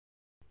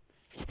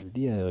El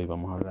día de hoy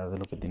vamos a hablar de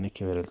lo que tiene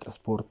que ver el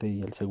transporte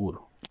y el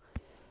seguro.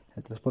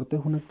 El transporte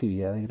es una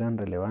actividad de gran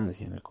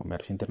relevancia en el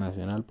comercio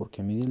internacional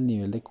porque mide el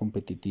nivel de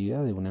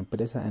competitividad de una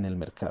empresa en el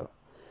mercado,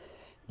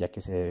 ya que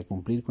se debe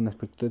cumplir con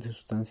aspectos de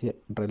sustancial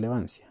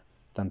relevancia,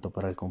 tanto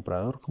para el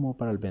comprador como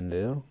para el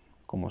vendedor,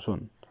 como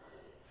son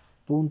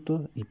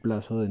puntos y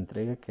plazo de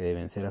entrega que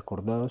deben ser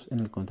acordados en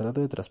el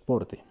contrato de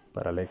transporte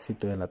para el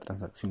éxito de la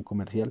transacción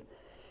comercial.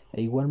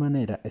 De igual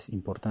manera es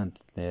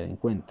importante tener en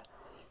cuenta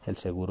el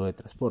seguro de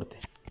transporte,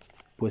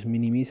 pues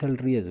minimiza el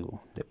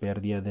riesgo de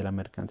pérdida de la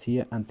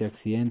mercancía ante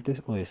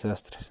accidentes o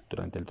desastres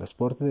durante el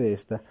transporte de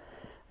esta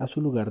a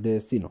su lugar de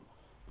destino.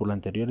 Por lo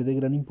anterior, es de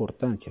gran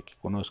importancia que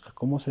conozca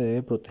cómo se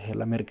debe proteger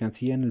la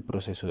mercancía en el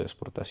proceso de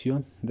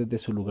exportación desde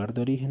su lugar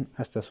de origen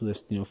hasta su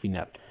destino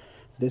final.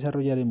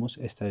 Desarrollaremos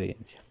esta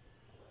evidencia.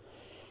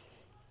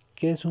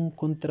 ¿Qué es un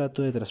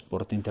contrato de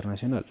transporte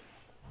internacional?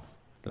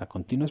 La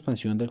continua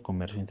expansión del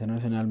comercio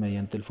internacional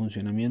mediante el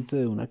funcionamiento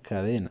de una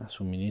cadena de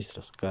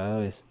suministros cada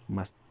vez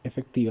más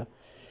efectiva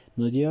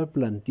nos lleva a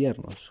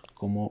plantearnos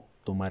cómo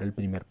tomar el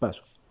primer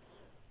paso.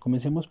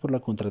 Comencemos por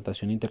la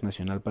contratación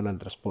internacional para el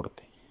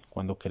transporte.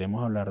 Cuando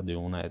queremos hablar de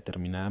una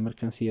determinada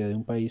mercancía de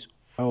un país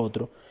a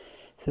otro,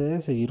 se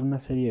debe seguir una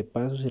serie de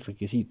pasos y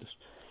requisitos,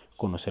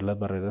 conocer las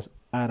barreras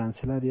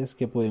arancelarias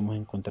que podemos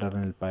encontrar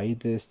en el país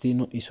de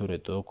destino y sobre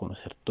todo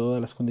conocer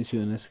todas las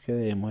condiciones que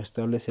debemos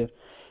establecer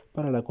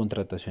para la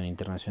contratación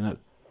internacional.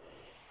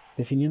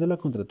 Definiendo la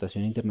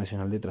contratación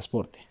internacional de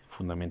transporte,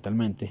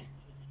 fundamentalmente,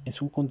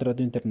 es un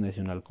contrato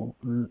internacional con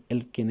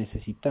el que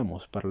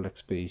necesitamos para la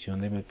expedición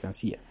de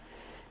mercancía.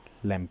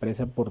 La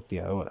empresa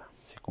porteadora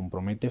se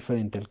compromete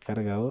frente al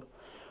cargador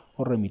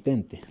o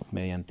remitente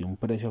mediante un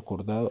precio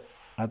acordado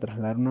a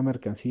trasladar una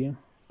mercancía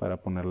para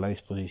ponerla a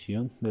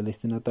disposición del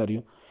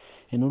destinatario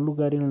en un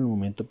lugar en el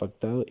momento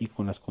pactado y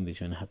con las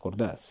condiciones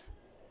acordadas.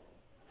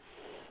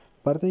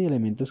 Parte y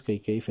elementos que hay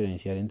que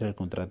diferenciar entre el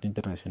contrato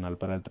internacional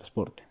para el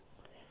transporte.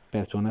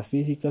 Personas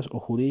físicas o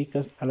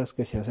jurídicas a las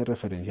que se hace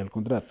referencia al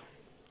contrato.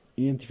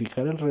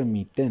 Identificar al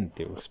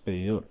remitente o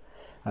expedidor,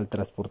 al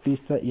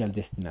transportista y al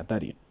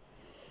destinatario.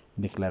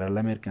 Declarar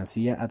la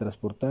mercancía a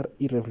transportar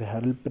y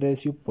reflejar el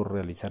precio por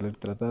realizar el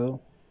tratado,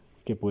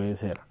 que puede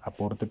ser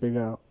aporte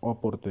pagado o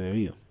aporte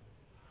debido.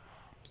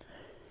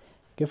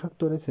 ¿Qué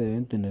factores se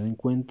deben tener en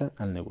cuenta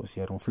al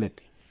negociar un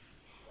flete?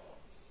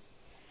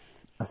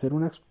 Hacer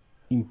una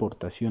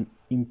importación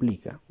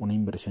implica una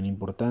inversión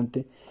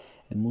importante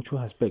en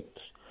muchos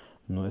aspectos.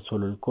 No es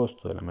solo el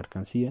costo de la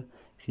mercancía,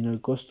 sino el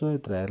costo de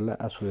traerla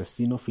a su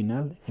destino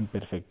final en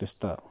perfecto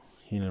estado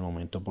y en el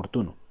momento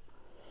oportuno.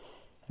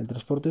 El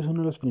transporte es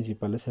uno de los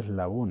principales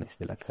eslabones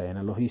de la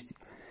cadena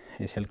logística.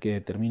 Es el que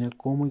determina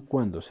cómo y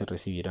cuándo se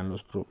recibirán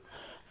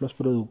los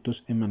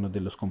productos en manos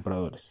de los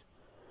compradores.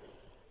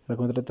 La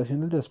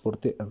contratación del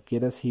transporte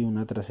adquiere así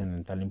una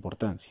trascendental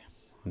importancia.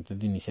 Antes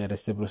de iniciar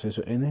este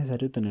proceso es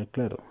necesario tener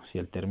claro si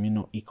el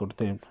término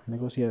Incoterms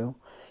negociado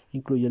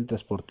incluye el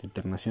transporte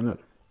internacional.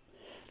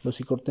 Los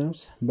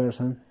Incoterms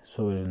versan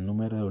sobre el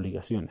número de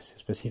obligaciones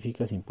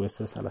específicas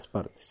impuestas a las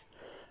partes,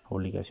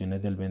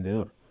 obligaciones del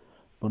vendedor,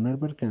 poner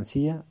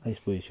mercancía a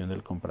disposición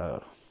del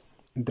comprador,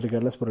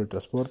 entregarlas por el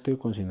transporte o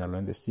consignarlo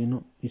en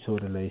destino y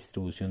sobre la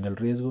distribución del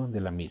riesgo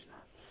de la misma,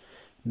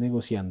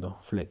 negociando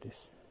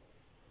fletes.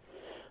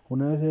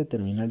 Una vez se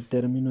determina el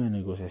término de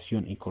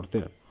negociación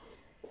Incoterms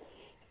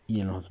y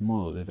en los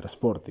modos de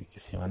transporte que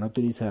se van a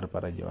utilizar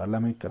para llevar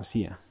la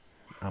mercancía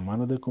a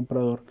manos del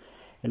comprador,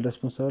 el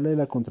responsable de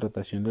la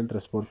contratación del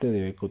transporte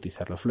debe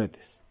cotizar los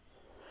fletes.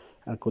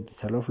 Al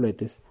cotizar los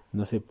fletes,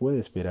 no se puede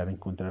esperar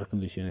encontrar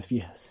condiciones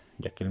fijas,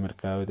 ya que el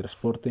mercado de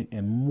transporte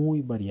es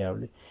muy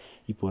variable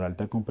y por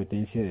alta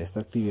competencia de esta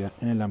actividad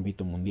en el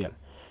ámbito mundial,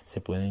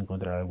 se pueden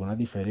encontrar algunas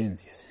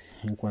diferencias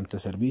en cuanto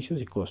a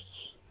servicios y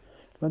costos.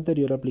 Lo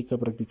anterior aplica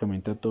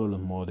prácticamente a todos los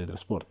modos de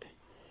transporte.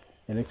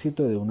 El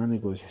éxito de una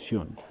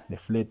negociación de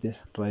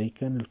fletes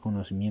radica en el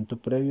conocimiento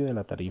previo de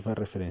la tarifa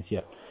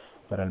referencial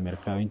para el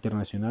mercado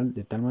internacional,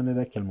 de tal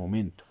manera que al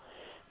momento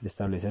de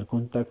establecer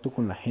contacto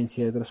con la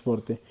agencia de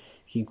transporte,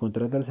 quien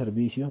contrata el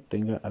servicio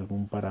tenga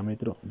algún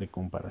parámetro de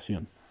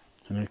comparación.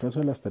 En el caso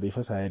de las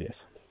tarifas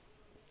aéreas,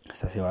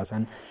 estas se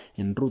basan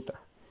en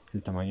ruta,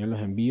 el tamaño de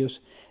los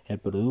envíos, el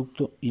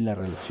producto y la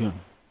relación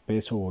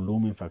peso,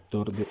 volumen,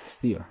 factor de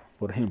estiva.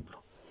 Por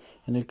ejemplo,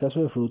 en el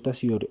caso de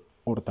frutas y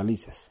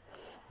hortalizas,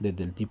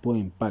 desde el tipo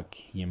de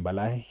empaque y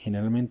embalaje,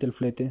 generalmente el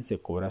flete se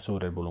cobra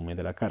sobre el volumen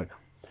de la carga.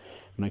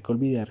 No hay que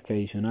olvidar que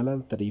adicional a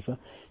la tarifa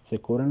se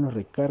cobran los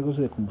recargos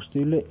de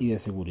combustible y de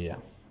seguridad.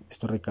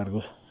 Estos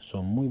recargos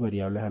son muy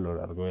variables a lo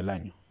largo del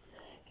año.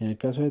 En el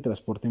caso de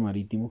transporte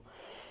marítimo,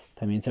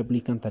 también se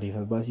aplican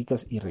tarifas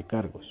básicas y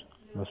recargos.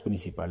 Los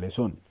principales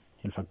son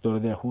el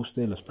factor de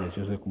ajuste de los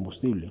precios de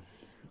combustible,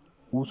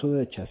 uso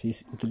de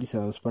chasis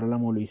utilizados para la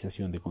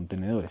movilización de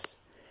contenedores,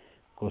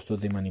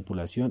 costos de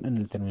manipulación en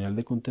el terminal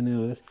de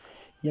contenedores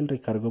y el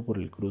recargo por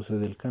el cruce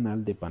del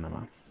Canal de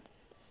Panamá.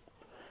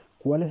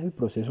 ¿Cuál es el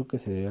proceso que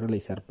se debe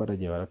realizar para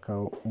llevar a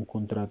cabo un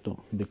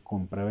contrato de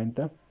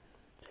compra-venta?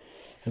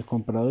 El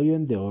comprador y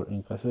vendedor,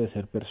 en caso de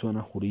ser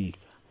persona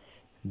jurídica,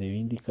 debe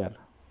indicar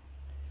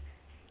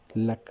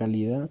La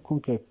calidad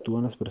con que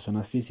actúan las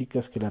personas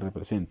físicas que la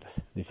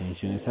representas.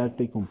 Definición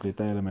exacta y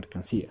completa de la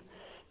mercancía.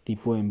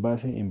 Tipo de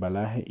envase,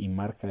 embalaje y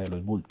marca de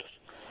los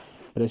bultos.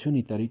 Precio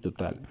unitario y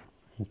total.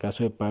 En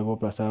caso de pago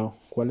aplazado,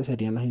 ¿cuáles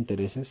serían los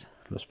intereses,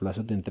 los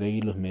plazos de entrega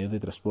y los medios de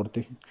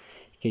transporte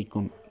que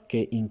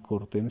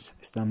Incoterms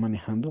están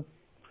manejando?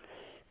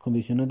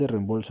 Condiciones de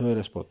reembolso de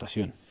la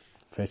exportación.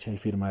 Fecha y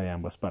firma de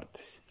ambas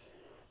partes.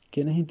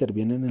 ¿Quiénes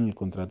intervienen en el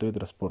contrato de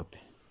transporte?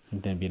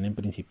 Intervienen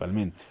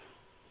principalmente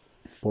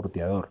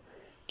porteador,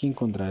 quien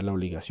contrae la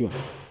obligación.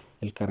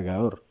 El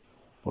cargador,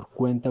 por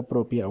cuenta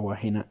propia o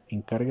ajena,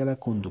 encarga la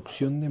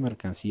conducción de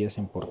mercancías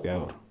en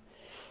porteador.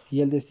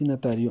 Y el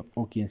destinatario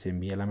o quien se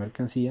envía la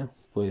mercancía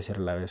puede ser a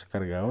la vez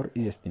cargador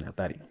y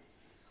destinatario.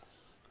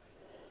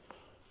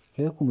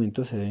 ¿Qué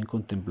documentos se deben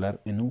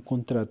contemplar en un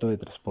contrato de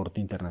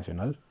transporte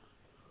internacional?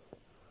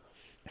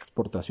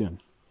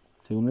 Exportación.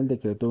 Según el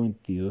decreto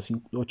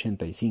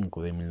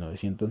 2285 de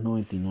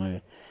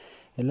 1999,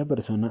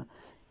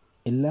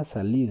 es la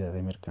salida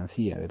de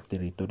mercancía del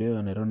territorio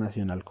aduanero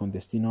nacional con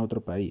destino a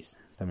otro país.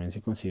 También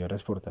se considera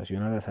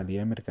exportación a la salida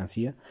de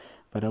mercancía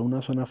para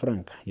una zona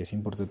franca, y es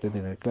importante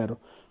tener claro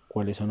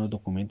cuáles son los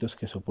documentos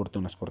que soportan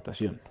una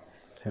exportación.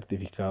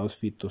 Certificados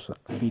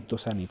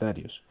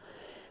fitosanitarios,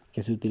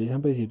 que se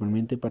utilizan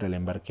principalmente para el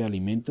embarque de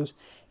alimentos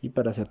y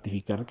para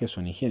certificar que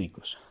son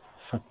higiénicos.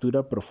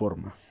 Factura pro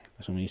forma,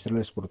 la suministra el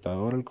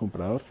exportador al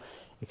comprador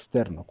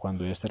externo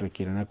cuando éste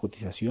requiere una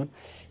cotización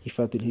y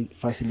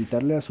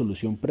facilitarle la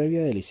solución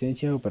previa de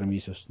licencias o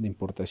permisos de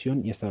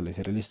importación y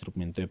establecer el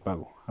instrumento de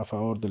pago a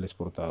favor del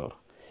exportador.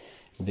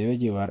 Debe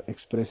llevar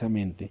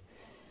expresamente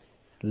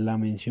la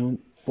mención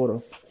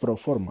pro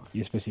forma y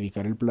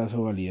especificar el plazo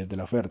de validez de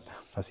la oferta.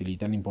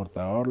 Facilita al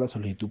importador la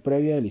solicitud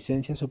previa de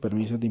licencias o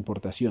permisos de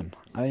importación.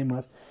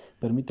 Además,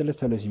 permite el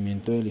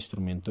establecimiento del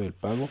instrumento del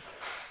pago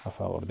a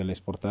favor del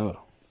exportador.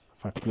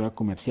 Factura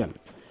comercial.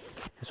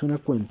 Es una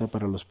cuenta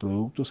para los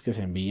productos que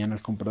se envían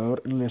al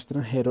comprador en el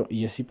extranjero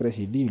y es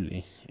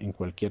imprescindible en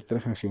cualquier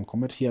transacción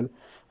comercial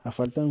a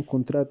falta de un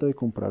contrato de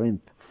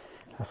compraventa.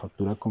 La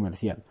factura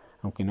comercial,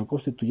 aunque no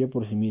constituye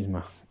por sí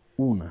misma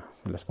una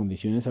de las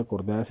condiciones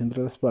acordadas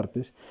entre las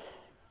partes,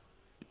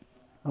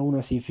 aún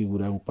así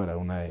figura para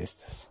una de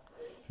estas.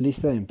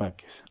 Lista de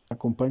empaques.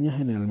 Acompaña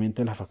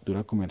generalmente a la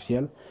factura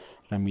comercial,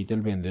 la emite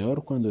el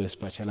vendedor cuando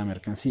despacha la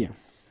mercancía.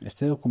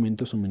 Este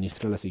documento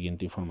suministra la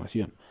siguiente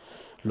información: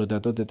 los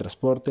datos de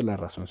transporte, la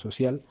razón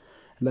social,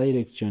 la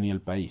dirección y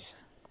el país.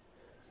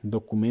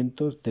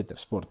 Documentos de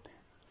transporte.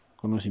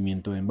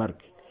 Conocimiento de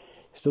embarque.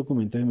 Este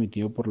documento es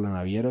emitido por la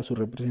naviera o su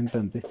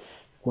representante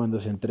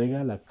cuando se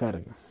entrega la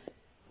carga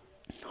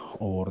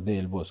o borde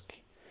del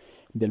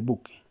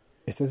buque.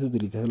 Este se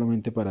utiliza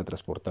solamente para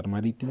transportar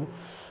marítimo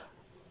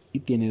y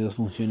tiene dos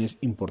funciones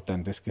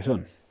importantes que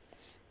son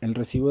el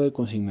recibo de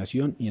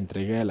consignación y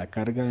entrega de la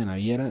carga de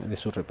naviera de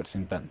su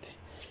representante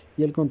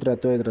y el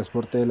contrato de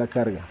transporte de la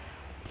carga.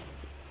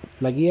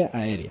 La guía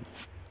aérea.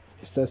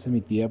 Esta es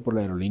emitida por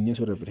la aerolínea y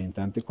su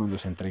representante cuando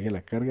se entregue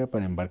la carga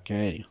para embarque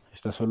aéreo.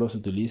 Esta solo se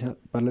utiliza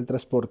para el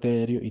transporte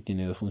aéreo y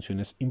tiene dos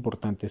funciones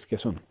importantes que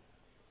son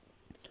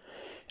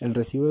el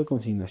recibo de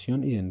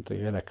consignación y de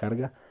entrega de la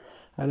carga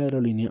a la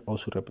aerolínea o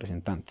su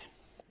representante,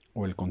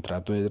 o el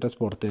contrato de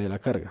transporte de la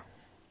carga.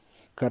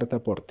 Carta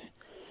aporte.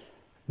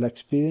 La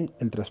expide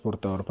el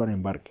transportador para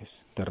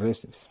embarques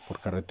terrestres, por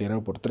carretera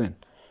o por tren,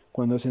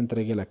 cuando se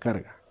entregue la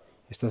carga.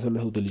 Esta solo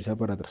se utiliza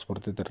para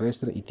transporte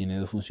terrestre y tiene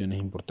dos funciones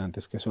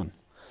importantes que son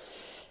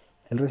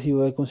el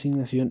recibo de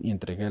consignación y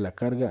entrega de la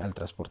carga al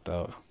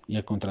transportador y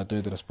el contrato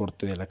de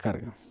transporte de la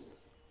carga.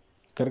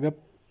 Carga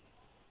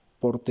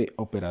porte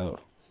operador.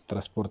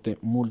 Transporte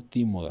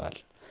multimodal.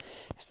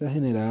 Está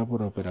generada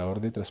por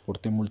operador de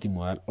transporte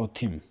multimodal o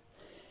TIM.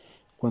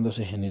 Cuando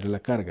se genera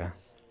la carga,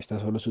 esta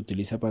solo se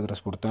utiliza para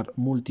transportar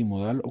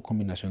multimodal o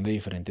combinación de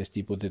diferentes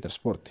tipos de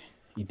transporte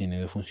y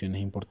tiene dos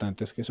funciones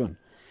importantes que son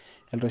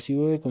el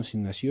recibo de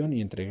consignación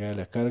y entrega de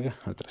la carga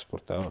al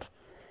transportador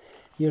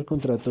y el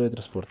contrato de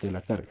transporte de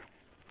la carga.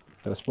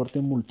 Transporte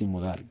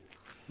multimodal.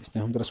 Este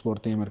es un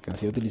transporte de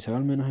mercancía utilizado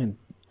al menos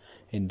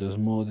en dos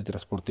modos de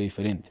transporte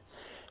diferentes,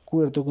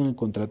 cubierto con el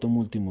contrato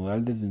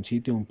multimodal desde un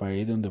sitio a un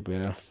país donde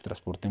opera el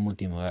transporte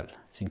multimodal.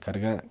 Se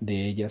encarga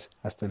de ellas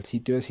hasta el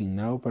sitio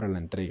designado para la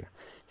entrega,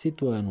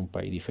 situado en un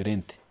país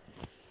diferente.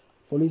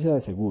 Póliza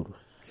de seguro.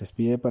 Se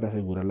expide para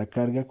asegurar la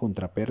carga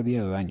contra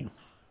pérdida o daño.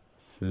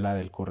 La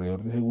del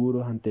corredor de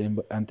seguros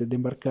antes de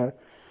embarcar.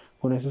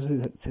 Con eso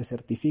se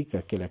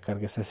certifica que la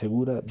carga está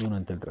segura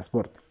durante el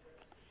transporte.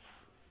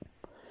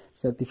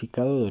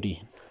 Certificado de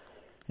origen.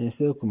 En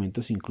este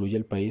documento se incluye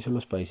el país o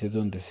los países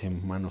donde se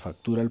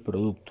manufactura el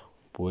producto.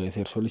 Puede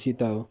ser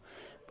solicitado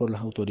por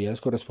las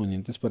autoridades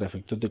correspondientes para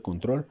efectos de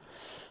control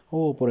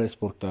o por el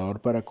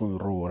exportador para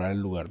corroborar el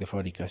lugar de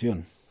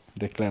fabricación.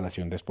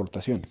 Declaración de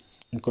exportación.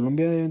 En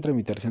Colombia deben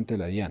tramitarse ante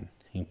la DIAN.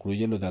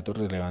 Incluye los datos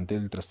relevantes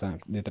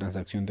de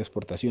transacción de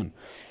exportación,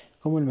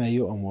 como el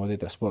medio o modo de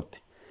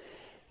transporte.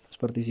 Los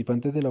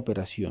participantes de la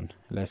operación,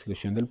 la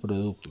descripción del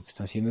producto que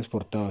están siendo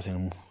exportados en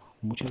un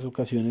en muchas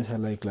ocasiones a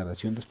la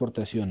declaración de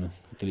exportación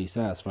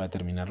utilizadas para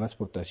determinar la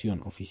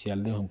exportación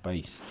oficial de un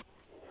país.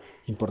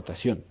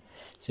 Importación.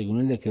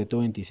 Según el decreto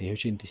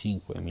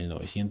 2685 de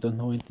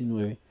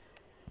 1999,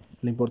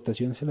 la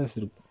importación es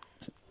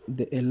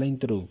la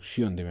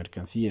introducción de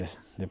mercancías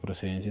de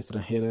procedencia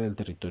extranjera del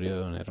territorio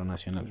aduanero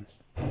nacional.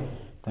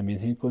 También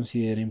se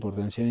considera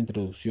importancia la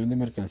introducción de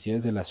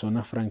mercancías de la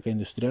zona franca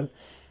industrial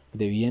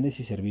de bienes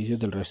y servicios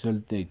del resto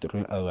del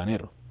territorio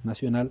aduanero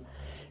nacional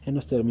en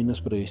los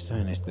términos previstos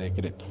en este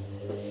decreto.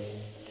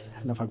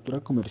 La factura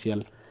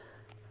comercial,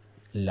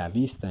 la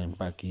vista de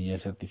empaque y el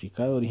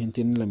certificado de origen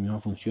tienen la misma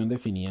función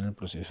definida en el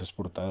proceso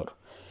exportador.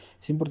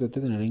 Es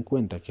importante tener en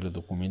cuenta que los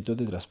documentos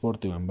de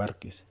transporte o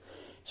embarques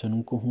son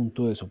un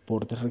conjunto de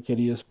soportes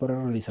requeridos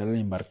para realizar el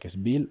embarque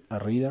bill, a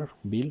reader,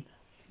 bill,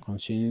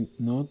 consignment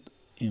note,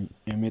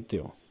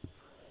 MTO.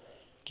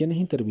 ¿Quiénes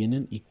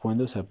intervienen y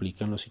cuándo se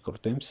aplican los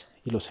ICORTEMS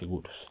y los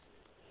seguros?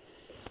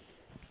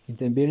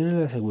 Intervienen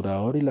el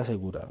asegurador y el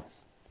asegurado.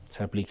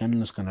 Se aplican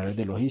en los canales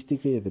de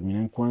logística y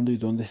determinan cuándo y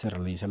dónde se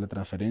realiza la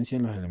transferencia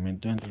en los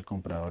elementos entre el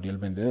comprador y el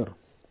vendedor.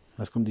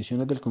 Las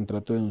condiciones del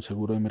contrato de un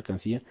seguro de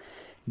mercancía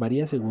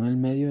varían según el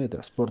medio de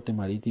transporte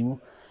marítimo,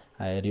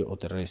 aéreo o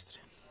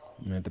terrestre.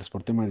 En el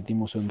transporte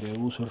marítimo son de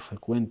uso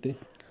frecuente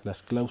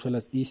las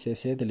cláusulas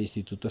ICC del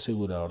Instituto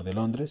Asegurador de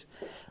Londres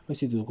o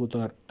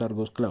Instituto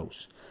Targos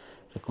Clause,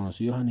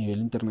 reconocidos a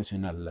nivel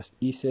internacional, las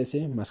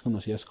ICC más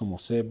conocidas como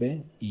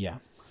CB y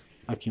A.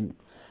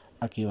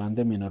 Aquí van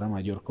de menor a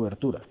mayor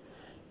cobertura.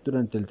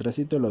 Durante el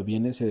tránsito de los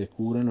bienes se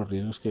descubren los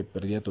riesgos de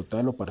pérdida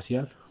total o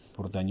parcial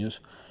por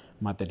daños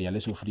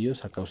materiales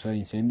sufridos a causa de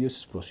incendios,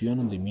 explosión,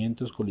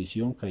 hundimientos,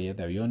 colisión, caídas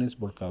de aviones,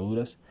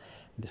 volcaduras,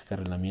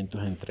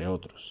 descarrilamientos, entre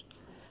otros.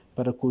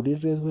 Para cubrir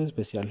riesgos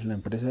especiales, la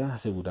empresa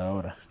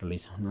aseguradora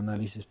realiza un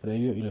análisis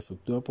previo y lo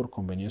efectúa por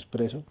convenio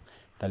expreso.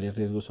 Tales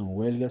riesgos son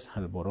huelgas,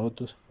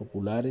 alborotos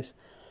populares,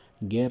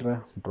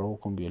 guerra, robo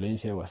con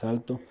violencia o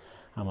asalto,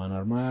 a mano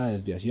armada,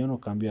 desviación o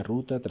cambio de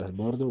ruta,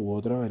 transbordo u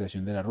otra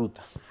variación de la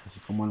ruta, así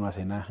como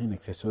almacenaje en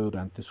exceso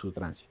durante su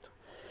tránsito.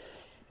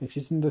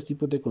 Existen dos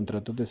tipos de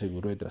contratos de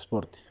seguro de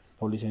transporte: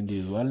 póliza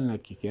individual en la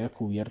que queda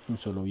cubierto un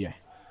solo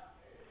viaje,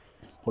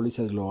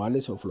 pólizas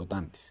globales o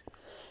flotantes,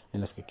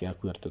 en las que queda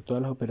cubierto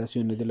todas las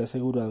operaciones del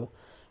asegurado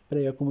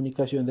previa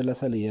comunicación de la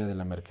salida de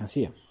la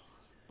mercancía.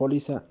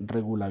 Póliza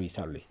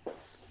regularizable,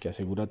 que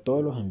asegura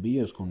todos los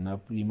envíos con una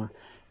prima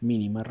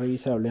mínima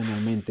revisable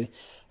anualmente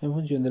en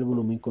función del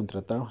volumen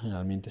contratado.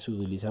 Generalmente se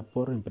utiliza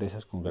por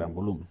empresas con gran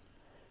volumen.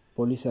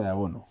 Póliza de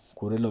abono,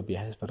 cubre los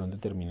viajes para un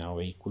determinado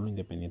vehículo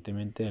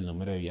independientemente del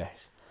número de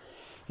viajes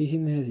y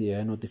sin necesidad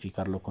de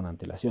notificarlo con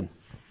antelación.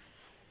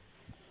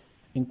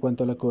 En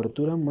cuanto a la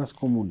cobertura más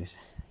comunes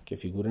que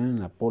figuran en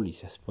las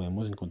pólizas,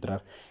 podemos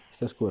encontrar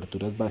estas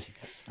coberturas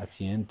básicas: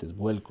 accidentes,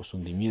 vuelcos,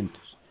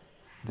 hundimientos,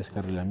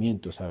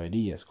 descarrilamientos,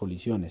 averías,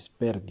 colisiones,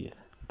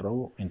 pérdidas,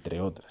 robo,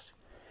 entre otras.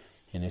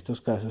 En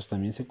estos casos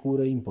también se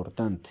cubre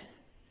importante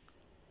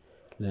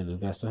de los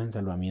gastos en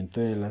salvamiento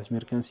de las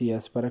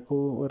mercancías. Para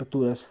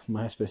coberturas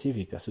más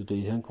específicas se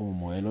utilizan como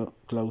modelo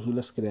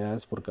cláusulas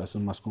creadas por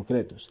casos más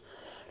concretos.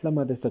 Las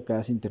más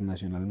destacadas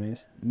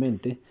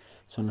internacionalmente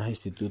son las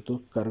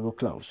Instituto Cargo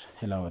Clause,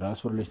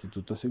 elaboradas por el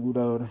Instituto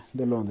Asegurador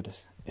de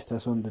Londres.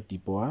 Estas son de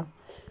tipo A,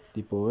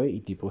 tipo B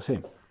y tipo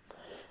C.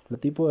 La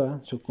tipo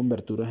A son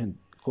coberturas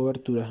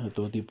de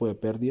todo tipo de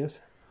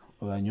pérdidas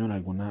o daño en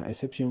alguna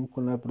excepción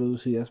con las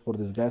producidas por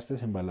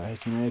desgastes,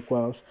 embalajes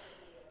inadecuados,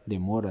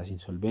 demoras,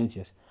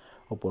 insolvencias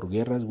o por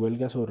guerras,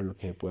 huelgas, sobre lo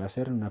que se puede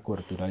hacer una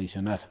cobertura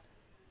adicional.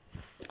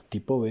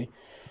 Tipo B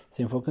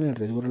se enfoca en el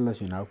riesgo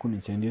relacionado con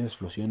incendios,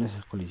 explosiones,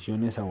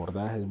 colisiones,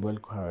 abordajes,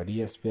 vuelcos,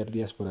 averías,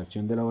 pérdidas por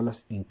acción de las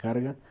olas en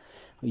carga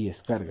y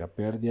descarga,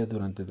 pérdidas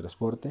durante el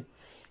transporte,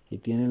 y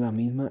tiene las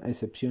mismas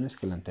excepciones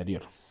que la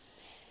anterior.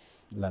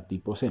 La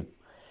tipo C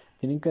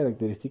tienen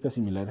características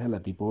similares a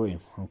la tipo B,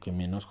 aunque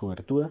menos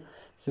cobertura.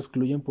 Se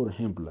excluyen, por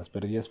ejemplo, las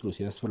pérdidas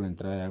producidas por la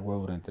entrada de agua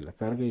durante la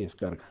carga y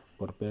descarga,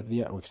 por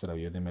pérdida o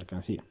extravío de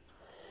mercancía.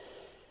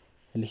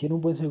 Elegir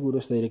un buen seguro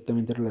está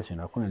directamente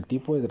relacionado con el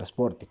tipo de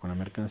transporte, con la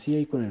mercancía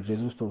y con el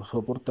riesgo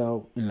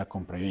soportado en la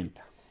compra y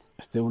venta.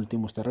 Este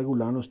último está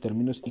regulado en los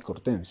términos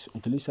ICORTEMS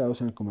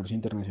utilizados en el comercio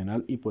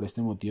internacional, y por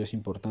este motivo es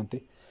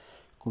importante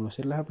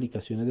conocer las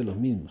aplicaciones de los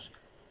mismos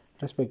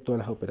respecto a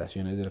las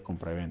operaciones de la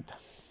compra y venta.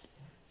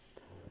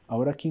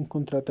 Ahora, ¿quién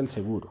contrata el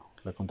seguro?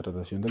 La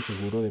contratación del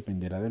seguro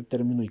dependerá del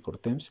término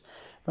ICORTEMS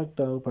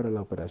pactado para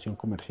la operación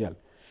comercial.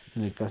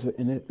 En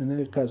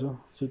el caso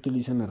se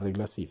utilizan las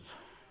reglas CIF,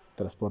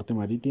 transporte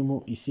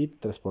marítimo, y CIT,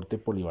 transporte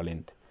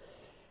polivalente.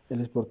 El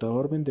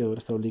exportador vendedor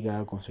está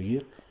obligado a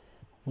conseguir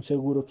un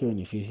seguro que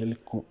beneficie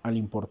al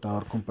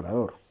importador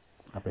comprador,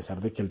 a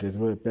pesar de que el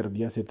riesgo de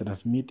pérdida se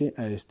transmite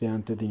a este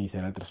antes de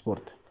iniciar el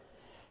transporte.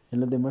 En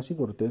los demás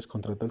ICORTEMS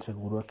contrata el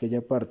seguro a aquella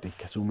parte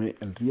que asume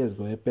el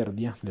riesgo de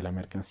pérdida de la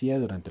mercancía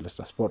durante el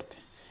transporte.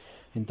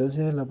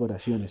 Entonces, en las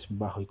operaciones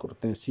bajo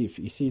ICORTEMS CIF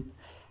y CIT,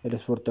 el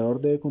exportador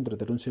debe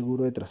contratar un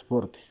seguro de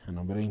transporte a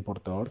nombre del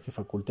importador que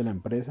faculte a la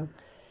empresa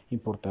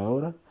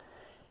importadora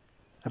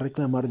a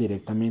reclamar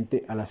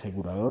directamente al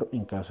asegurador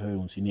en caso de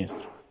un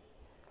siniestro.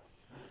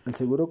 El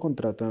seguro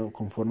contratado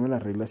conforme a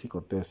las reglas y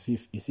cortes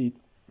SIF y SIT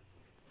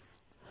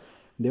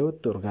debe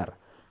otorgar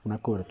una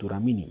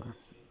cobertura mínima.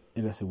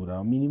 El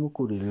asegurado mínimo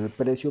cubrirá el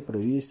precio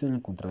previsto en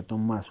el contrato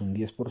más un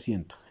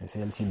 10%, ese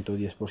es el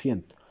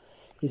 110%,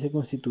 y se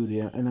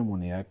constituirá en la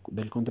moneda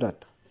del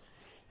contrato.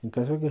 En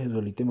caso de que se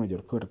solicite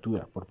mayor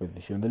cobertura por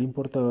petición del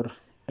importador,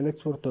 el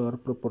exportador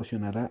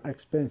proporcionará a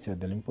expensas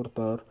del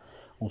importador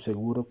un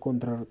seguro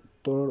contra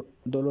todos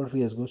los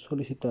riesgos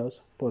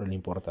solicitados por el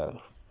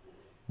importador.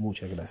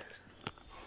 Muchas gracias.